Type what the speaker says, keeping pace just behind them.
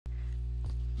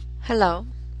Hello,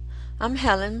 I'm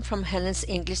Helen from Helen's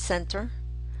English Center,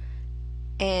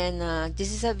 and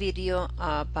this is a video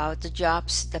about the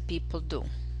jobs that people do.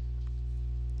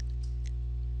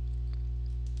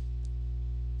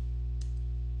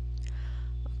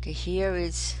 Okay, here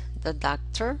is the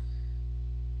doctor,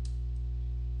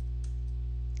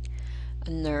 a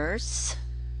nurse,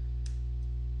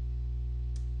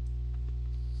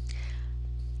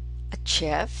 a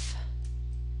chef,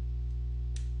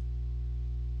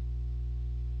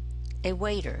 a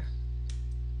waiter,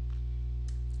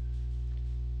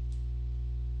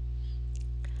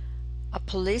 a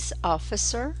police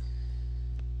officer,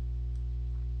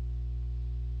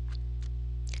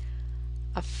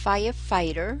 a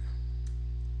firefighter,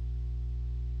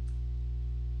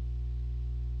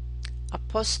 a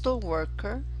postal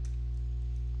worker,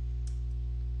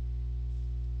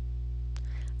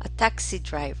 a taxi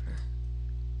driver.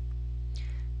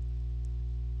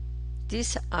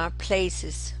 These are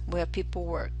places where people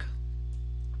work.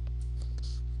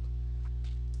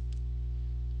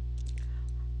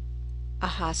 A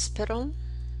hospital,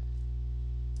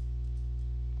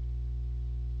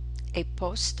 a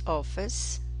post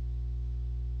office,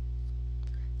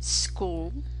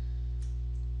 school,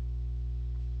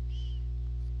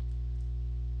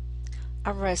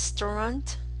 a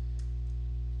restaurant,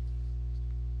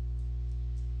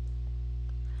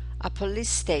 a police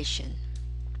station.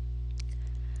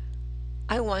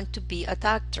 I want to be a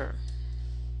doctor.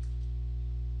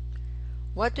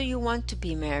 What do you want to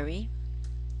be, Mary?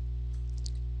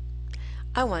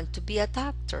 I want to be a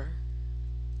doctor.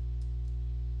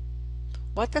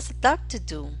 What does a doctor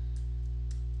do?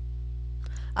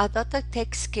 A doctor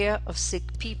takes care of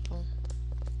sick people.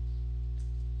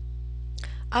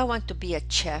 I want to be a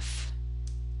chef.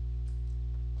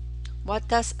 What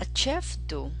does a chef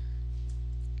do?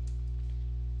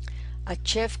 A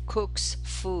chef cooks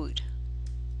food.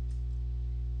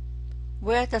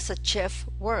 Where does a chef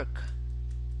work?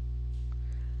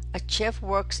 A chef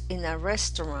works in a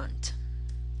restaurant.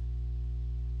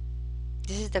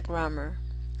 This is the grammar,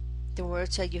 the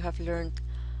words that you have learned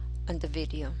on the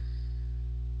video.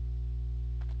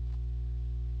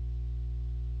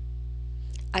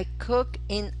 I cook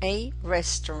in a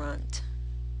restaurant.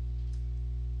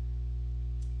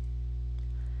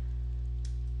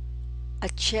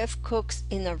 A chef cooks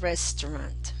in a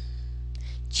restaurant.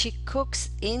 She cooks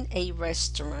in a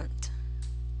restaurant.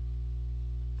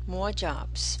 More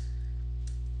jobs.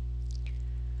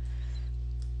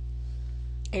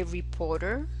 A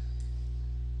reporter,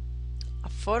 a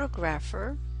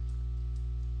photographer,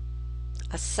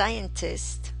 a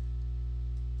scientist,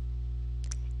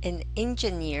 an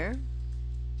engineer,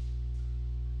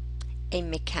 a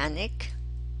mechanic,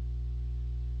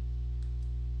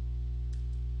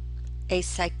 a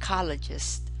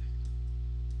psychologist,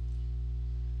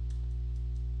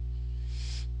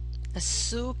 a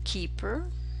zookeeper,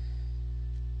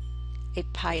 a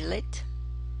pilot,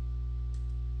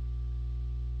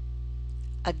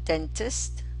 a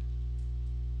dentist,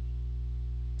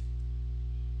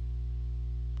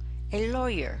 a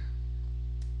lawyer.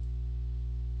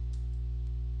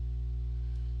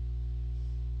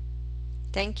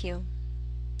 Thank you.